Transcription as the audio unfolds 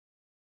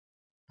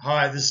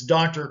Hi, this is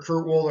Dr.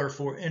 Kurt Wohler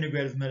for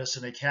Integrative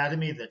Medicine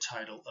Academy. The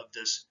title of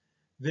this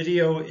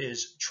video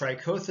is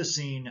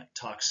Trichothecene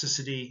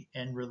Toxicity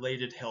and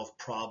Related Health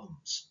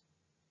Problems.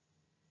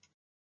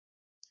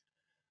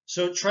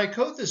 So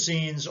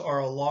trichothecenes are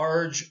a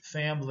large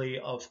family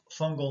of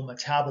fungal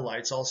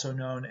metabolites, also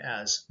known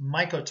as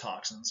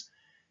mycotoxins,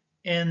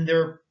 and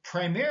they're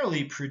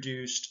primarily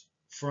produced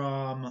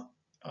from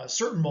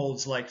certain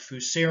molds like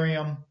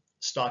Fusarium,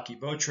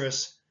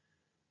 Stachybotrys,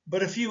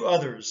 but a few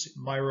others,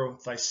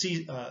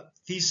 Mycotoxin,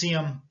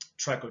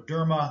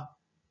 Trichoderma,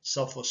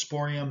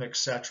 Cephalosporium,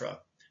 etc.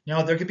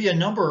 Now, there could be a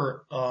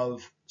number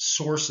of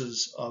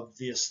sources of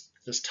this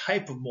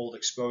type of mold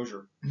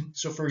exposure.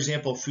 So, for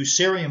example,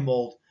 Fusarium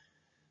mold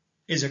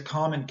is a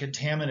common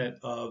contaminant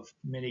of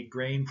many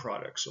grain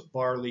products, so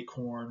barley,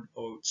 corn,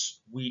 oats,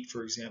 wheat,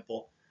 for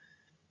example.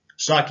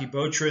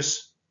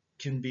 Stockyboatris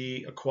can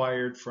be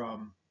acquired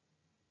from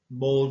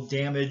mold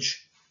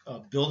damage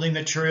of building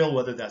material,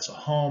 whether that's a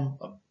home,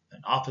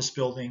 an office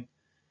building,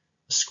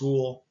 a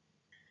school.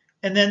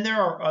 And then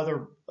there are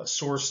other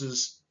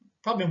sources,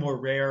 probably more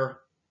rare,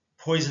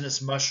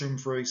 poisonous mushroom,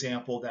 for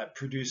example, that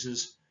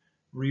produces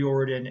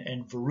Riordan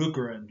and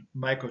Virucarin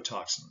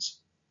mycotoxins.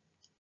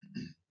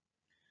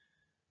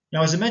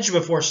 Now, as I mentioned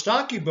before,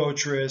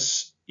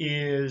 Stachybotrys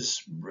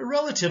is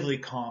relatively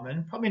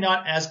common, probably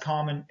not as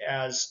common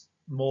as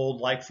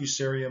mold like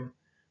Fusarium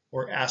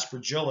or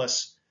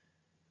Aspergillus,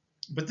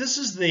 but this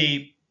is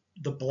the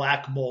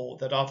black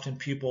mold that often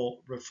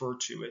people refer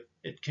to.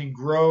 It can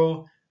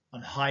grow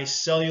on high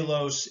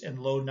cellulose and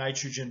low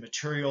nitrogen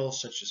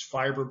materials such as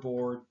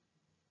fiberboard,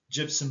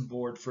 gypsum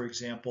board, for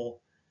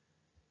example.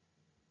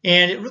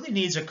 And it really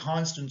needs a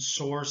constant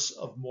source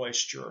of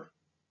moisture,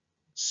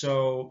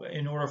 so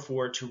in order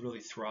for it to really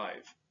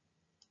thrive.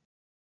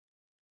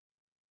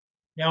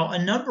 Now,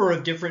 a number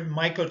of different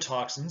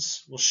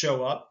mycotoxins will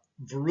show up.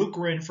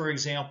 Virucarin, for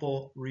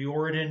example,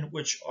 Riordan,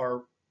 which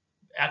are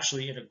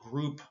actually in a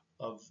group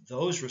of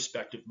those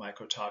respective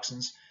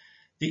mycotoxins.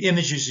 The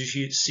images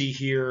you see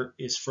here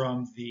is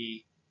from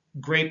the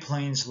Great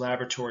Plains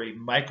Laboratory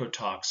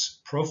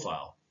Mycotox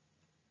profile.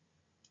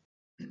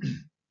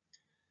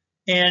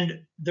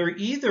 And they're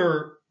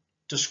either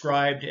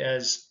described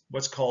as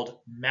what's called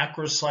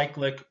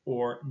macrocyclic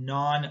or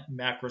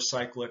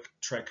non-macrocyclic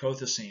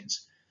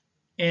trichothecenes.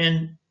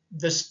 And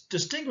this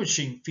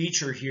distinguishing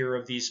feature here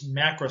of these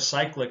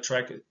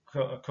macrocyclic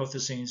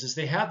trichothecenes is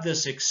they have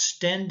this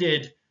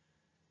extended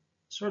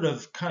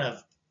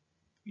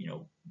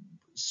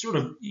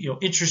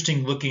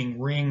interesting looking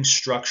ring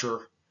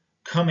structure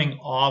coming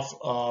off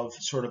of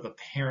sort of a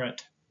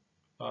parent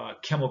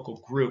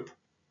chemical group.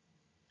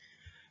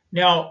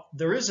 Now,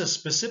 there is a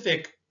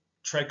specific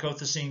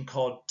trichothecene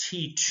called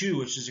T2,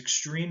 which is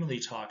extremely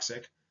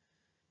toxic.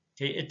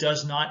 Okay, it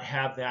does not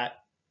have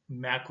that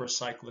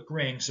macrocyclic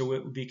ring, so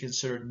it would be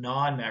considered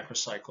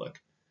non-macrocyclic.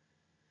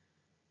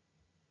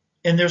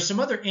 And there's some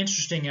other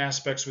interesting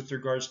aspects with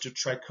regards to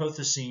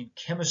trichothecene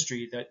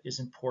chemistry that is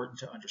important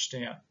to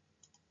understand.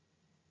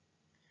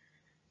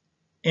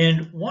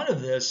 And one of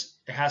this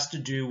has to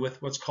do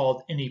with what's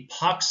called an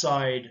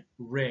epoxide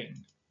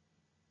ring.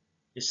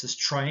 It's this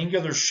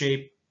triangular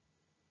shape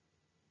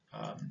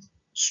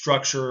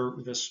structure,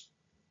 this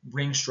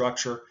ring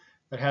structure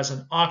that has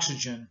an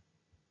oxygen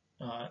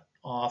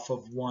off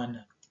of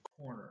one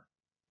corner.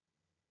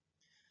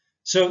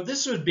 So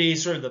this would be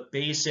sort of the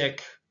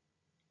basic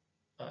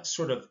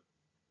sort of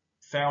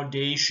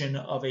foundation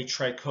of a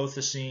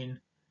trichothecene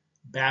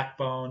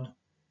backbone.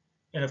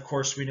 And of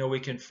course, we know we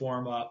can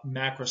form a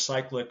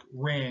macrocyclic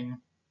ring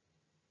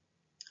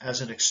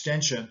as an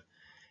extension.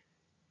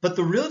 But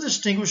the real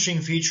distinguishing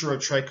feature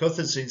of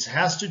trichothecenes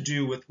has to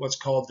do with what's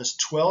called this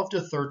 12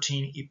 to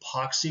 13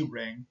 epoxy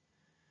ring.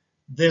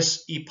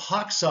 This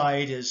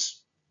epoxide is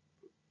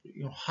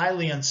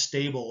highly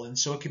unstable, and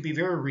so it can be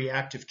very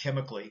reactive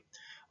chemically.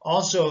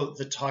 Also,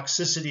 the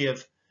toxicity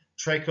of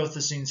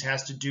trichothecenes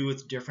has to do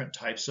with different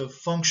types of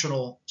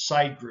functional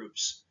side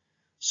groups,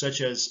 such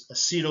as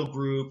acetyl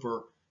group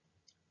or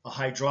a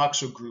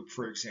hydroxyl group,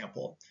 for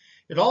example.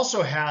 It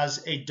also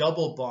has a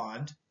double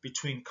bond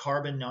between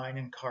carbon 9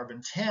 and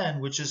carbon 10,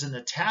 which is an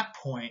attack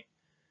point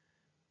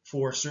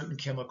for certain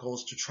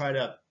chemicals to try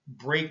to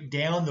break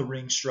down the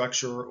ring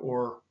structure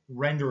or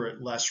render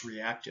it less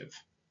reactive.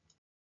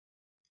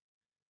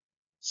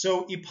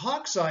 So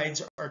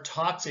epoxides are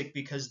toxic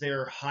because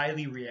they're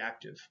highly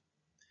reactive.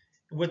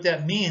 What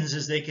that means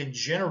is they can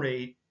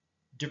generate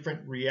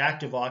different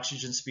reactive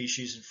oxygen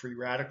species and free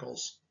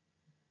radicals.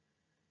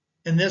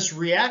 And this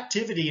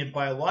reactivity in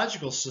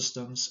biological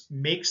systems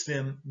makes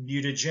them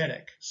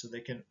mutagenic, so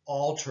they can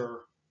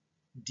alter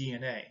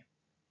DNA.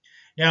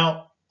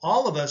 Now,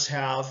 all of us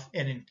have,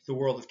 and in the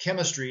world of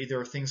chemistry, there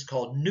are things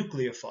called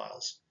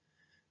nucleophiles.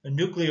 A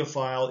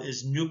nucleophile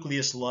is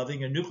nucleus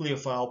loving. A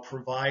nucleophile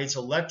provides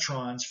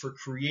electrons for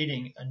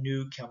creating a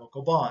new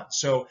chemical bond.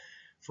 So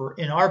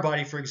in our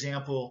body, for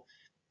example,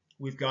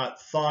 we've got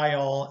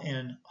thiol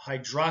and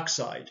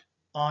hydroxide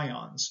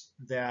ions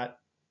that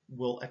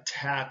will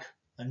attack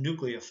a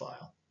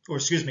nucleophile.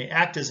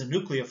 act as a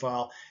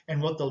nucleophile.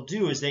 And what they'll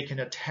do is they can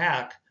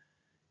attack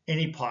an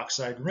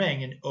epoxide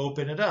ring and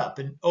open it up.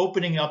 And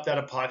opening up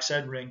that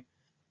epoxide ring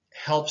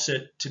helps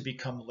it to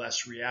become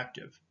less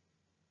reactive.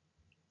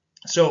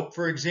 So,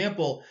 for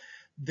example,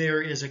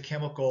 there is a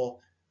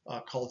chemical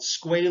called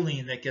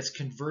squalene that gets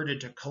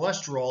converted to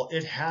cholesterol.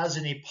 It has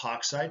an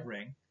epoxide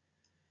ring.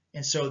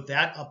 And so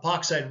that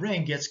epoxide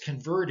ring gets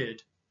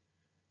converted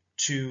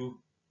to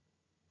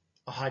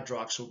a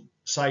hydroxyl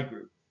side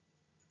group.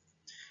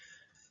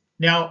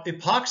 Now,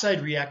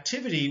 epoxide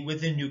reactivity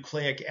within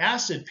nucleic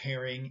acid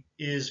pairing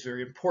is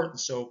very important.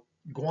 So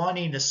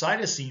guanine to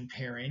cytosine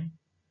pairing,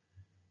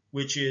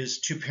 which is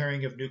two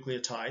pairing of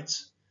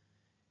nucleotides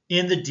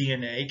in the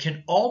DNA,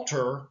 can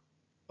alter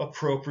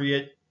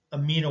appropriate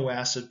amino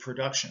acid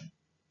production.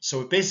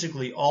 So it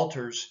basically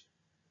alters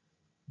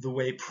the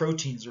way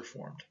proteins are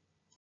formed.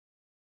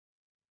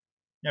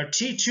 Now,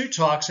 T2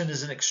 toxin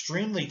is an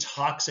extremely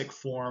toxic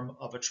form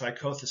of a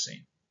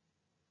trichothecene,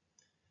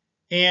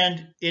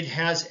 and it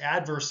has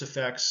adverse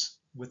effects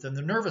within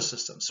the nervous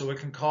system. So it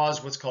can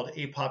cause what's called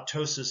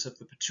apoptosis of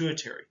the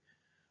pituitary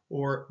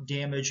or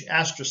damage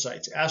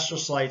astrocytes.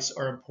 Astrocytes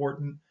are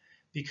important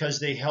because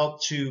they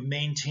help to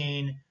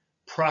maintain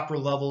proper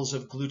levels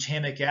of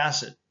glutamic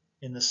acid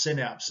in the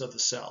synapse of the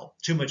cell.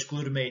 Too much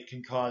glutamate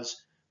can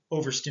cause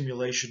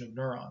overstimulation of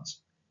neurons.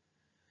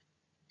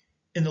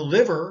 In the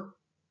liver,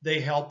 they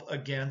help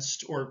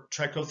against, or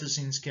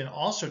trichothecenes can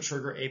also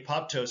trigger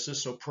apoptosis,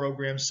 so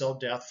programmed cell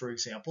death, for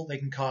example. They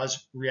can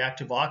cause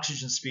reactive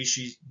oxygen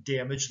species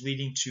damage,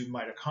 leading to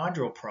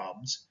mitochondrial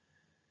problems.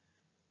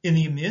 In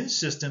the immune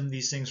system,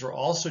 these things are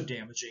also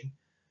damaging.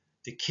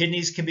 The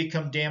kidneys can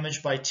become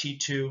damaged by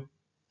T2,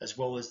 as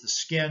well as the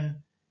skin,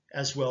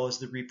 as well as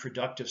the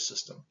reproductive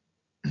system.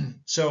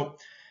 So,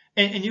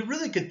 and you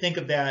really could think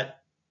of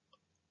that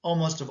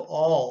almost of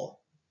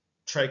all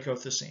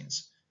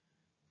trichothecenes,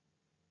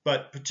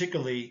 but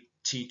particularly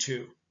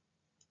T2.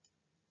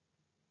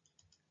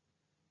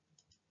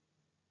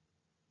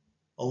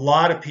 A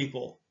lot of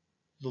people,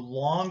 the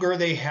longer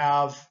they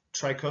have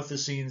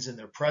trichothecenes in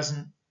their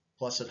present,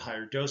 plus at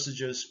higher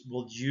dosages,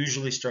 will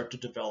usually start to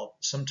develop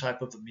some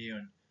type of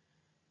immune,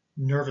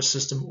 nervous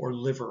system, or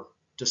liver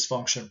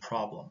dysfunction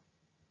problem.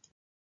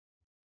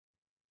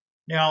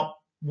 Now,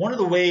 one of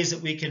the ways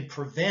that we can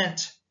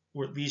prevent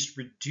or at least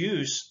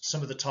reduce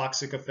some of the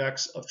toxic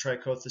effects of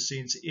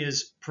trichothecenes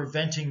is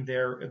preventing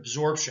their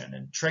absorption.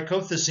 And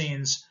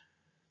trichothecenes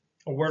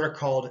are what are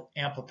called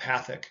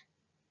amphipathic.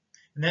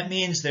 And that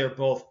means they're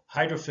both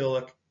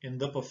hydrophilic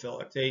and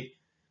lipophilic.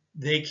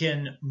 They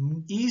can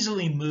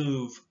easily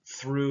move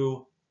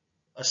through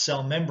a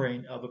cell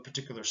membrane of a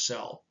particular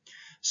cell.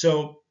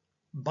 So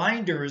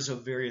binders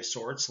of various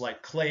sorts,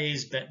 like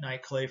clays,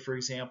 bentonite clay, for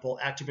example,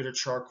 activated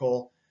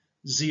charcoal,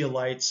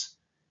 zeolites,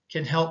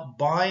 can help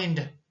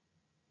bind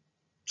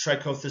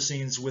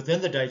trichothecenes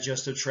within the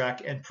digestive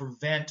tract and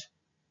prevent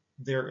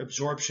their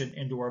absorption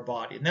into our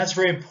body. And that's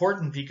very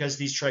important because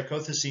these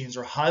trichothecenes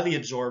are highly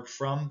absorbed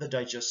from the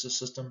digestive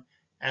system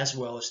as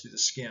well as through the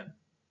skin.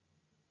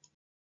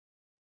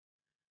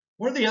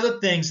 One of the other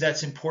things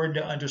that's important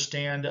to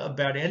understand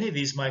about any of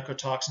these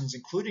mycotoxins,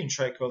 including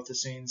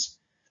trichothecenes,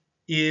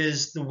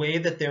 is the way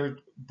that they're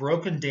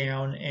broken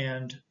down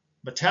and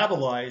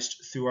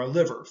metabolized through our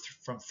liver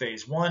from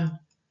phase 1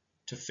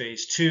 to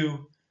phase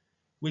 2.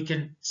 We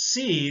can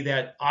see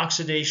that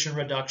oxidation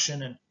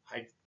reduction and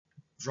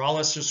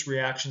hydrolysis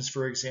reactions,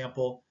 for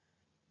example,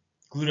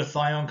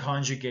 glutathione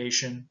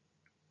conjugation,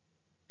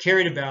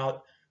 carried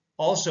about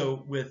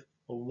also with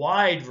a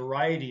wide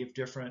variety of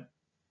different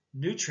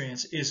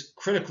nutrients, is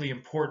critically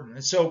important.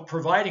 And so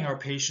providing our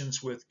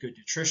patients with good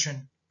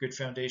nutrition, good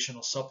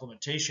foundational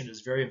supplementation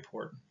is very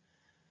important.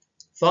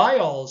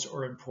 Thiols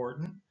are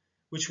important,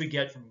 which we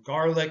get from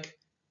garlic,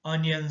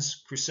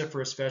 onions,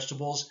 cruciferous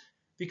vegetables,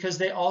 because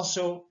they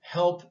also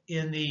help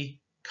in the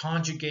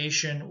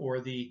conjugation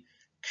or the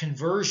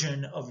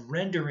conversion of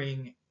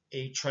rendering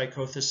a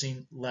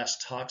trichothecene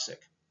less toxic.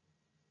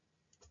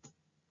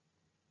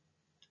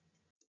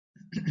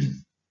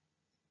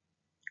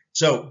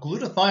 So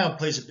glutathione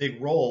plays a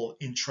big role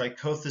in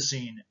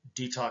trichothecene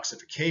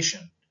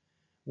detoxification,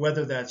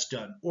 whether that's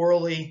done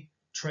orally,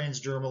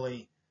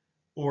 transdermally,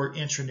 or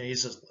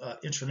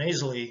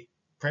intranasally,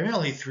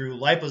 primarily through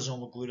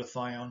liposomal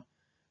glutathione,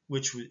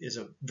 which is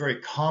a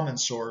very common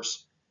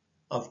source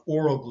of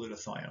oral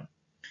glutathione.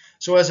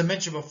 So as I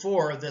mentioned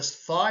before,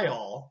 this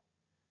thiol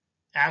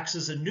acts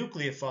as a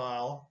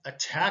nucleophile,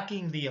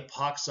 attacking the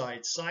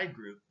epoxide side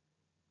group,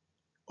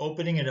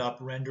 opening it up,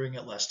 rendering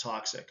it less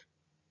toxic.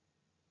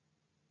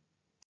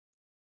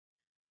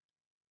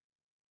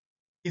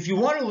 If you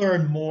want to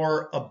learn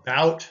more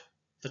about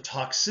the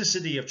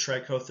toxicity of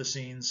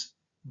trichothecenes,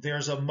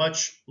 there's a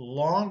much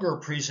longer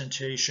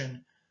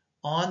presentation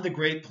on the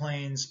Great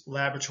Plains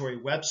Laboratory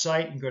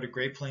website. You can go to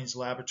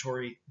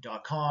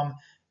greatplainslaboratory.com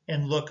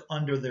and look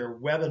under their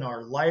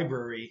webinar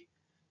library,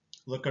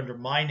 look under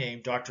my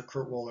name, Dr.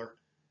 Kurt Wohler,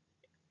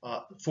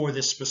 for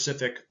this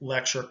specific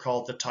lecture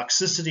called The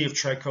Toxicity of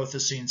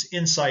Trichothecenes,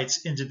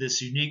 Insights into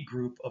this Unique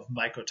Group of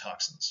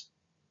Mycotoxins.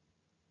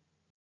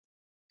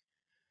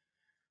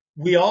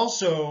 We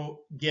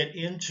also get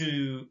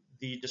into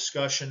the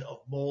discussion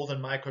of mold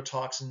and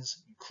mycotoxins,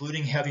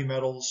 including heavy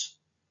metals,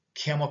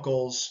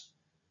 chemicals,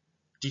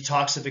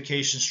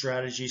 detoxification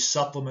strategies,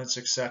 supplements,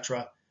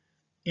 etc.,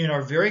 in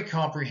our very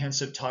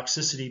comprehensive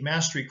Toxicity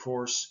Mastery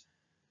course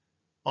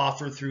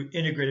offered through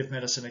Integrative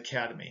Medicine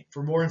Academy.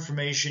 For more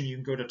information, you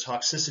can go to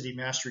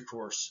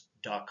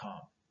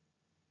toxicitymasterycourse.com.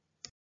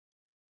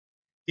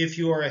 If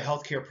you are a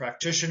healthcare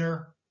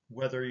practitioner,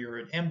 whether you're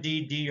an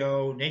MD,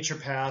 DO,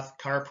 naturopath,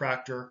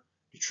 chiropractor,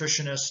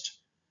 nutritionist,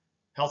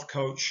 health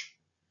coach,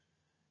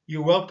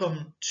 you're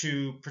welcome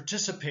to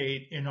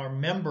participate in our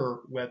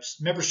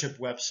membership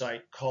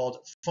website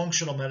called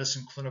Functional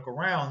Medicine Clinical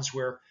Rounds,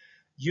 where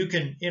you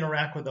can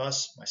interact with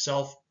us,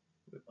 myself,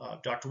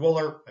 Dr.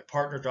 Wooler, my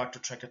partner, Dr.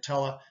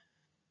 Trichotella,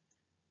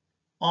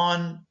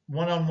 on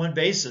one-on-one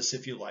basis,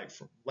 if you like,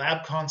 from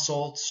lab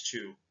consults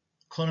to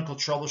clinical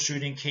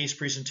troubleshooting, case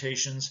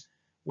presentations.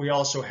 We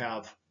also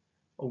have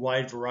a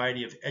wide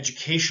variety of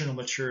educational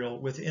material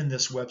within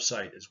this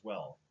website as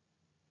well.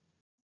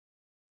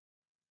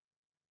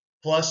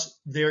 Plus,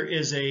 there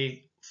is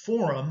a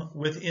forum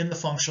within the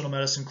Functional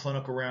Medicine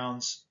Clinical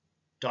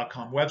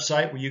Rounds.com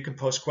website where you can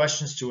post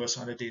questions to us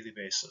on a daily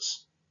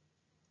basis.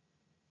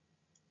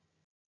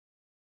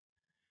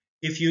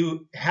 If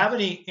you have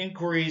any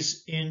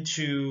inquiries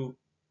into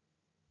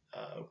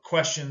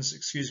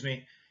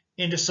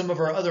into some of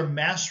our other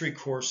mastery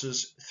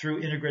courses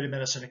through Integrative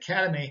Medicine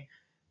Academy,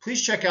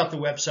 please check out the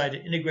website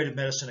at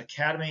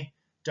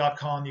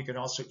integrativemedicineacademy.com. You can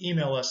also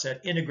email us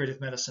at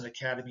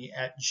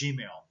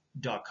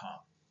integrativemedicineacademy@gmail.com.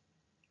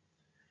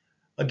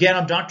 Again,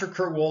 I'm Dr.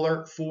 Kurt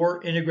Wooler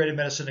for Integrative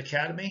Medicine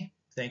Academy.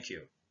 Thank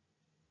you.